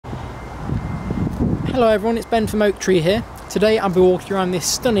Hello everyone, it's Ben from Oaktree here. Today I'll be walking around this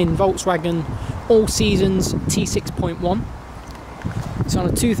stunning Volkswagen All Seasons T5.1. It's on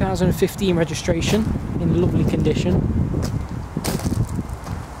a 2015 registration in lovely condition.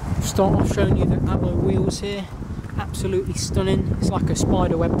 Start off showing you the alloy wheels here, absolutely stunning. It's like a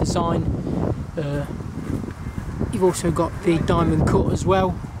spider web design. You've also got the diamond cut as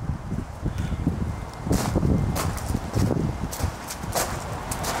well.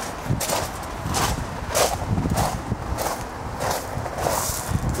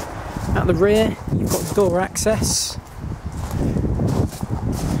 At the rear, you've got door access.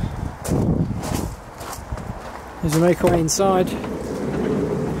 As we make our way inside,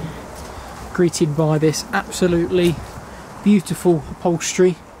 greeted by this absolutely beautiful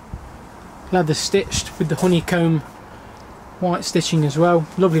upholstery, leather stitched with the honeycomb white stitching as well.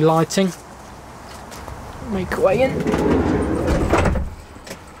 Lovely lighting. Make our way in.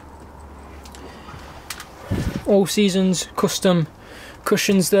 All Seasons custom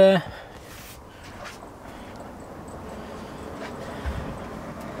cushions there.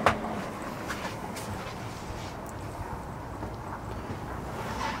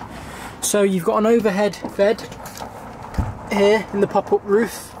 So you've got an overhead bed here in the pop-up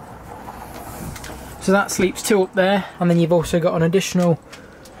roof, so that sleeps two up there, and then you've also got an additional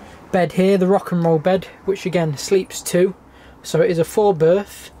bed here, the rock and roll bed, which again sleeps two. So it is a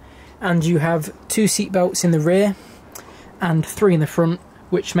 4-berth, and you have 2 seat belts in the rear and 3 in the front,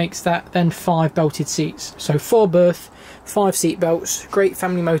 which makes that then 5 belted seats. So 4-berth, 5 seat belts, great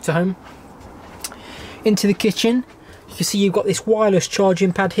family motorhome. Into the kitchen, you can see you've got this wireless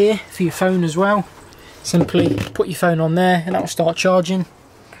charging pad here for your phone as well. Simply put your phone on there and that will start charging.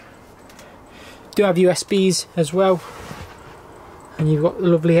 Do have USBs as well, and you've got the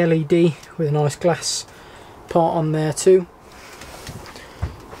lovely LED with a nice glass part on there too.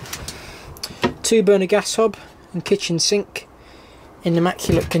 2-burner gas hob and kitchen sink in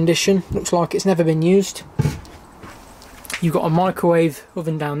immaculate condition. Looks like it's never been used. You've got a microwave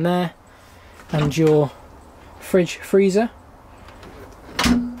oven down there and your fridge freezer.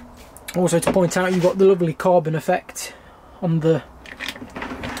 Also to point out, you've got the lovely carbon effect on the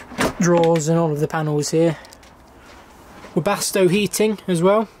drawers and all of the panels here. Webasto heating as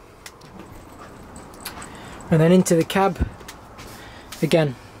well. And then into the cab,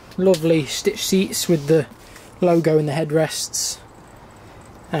 again lovely stitched seats with the logo in the headrests,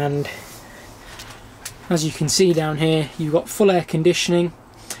 and as you can see down here, you've got full air conditioning,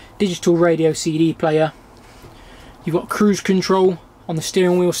 digital radio CD player. You've got cruise control on the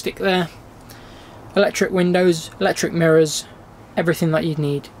steering wheel stick there, electric windows, electric mirrors, everything that you'd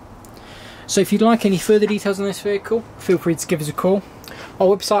need. So if you'd like any further details on this vehicle, feel free to give us a call.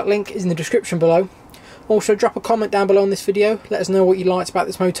 Our website link is in the description below. Also drop a comment down below on this video, let us know what you liked about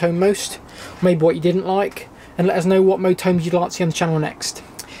this motorhome most, maybe what you didn't like, and let us know what motorhomes you'd like to see on the channel next.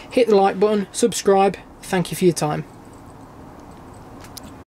 Hit the like button, subscribe, thank you for your time.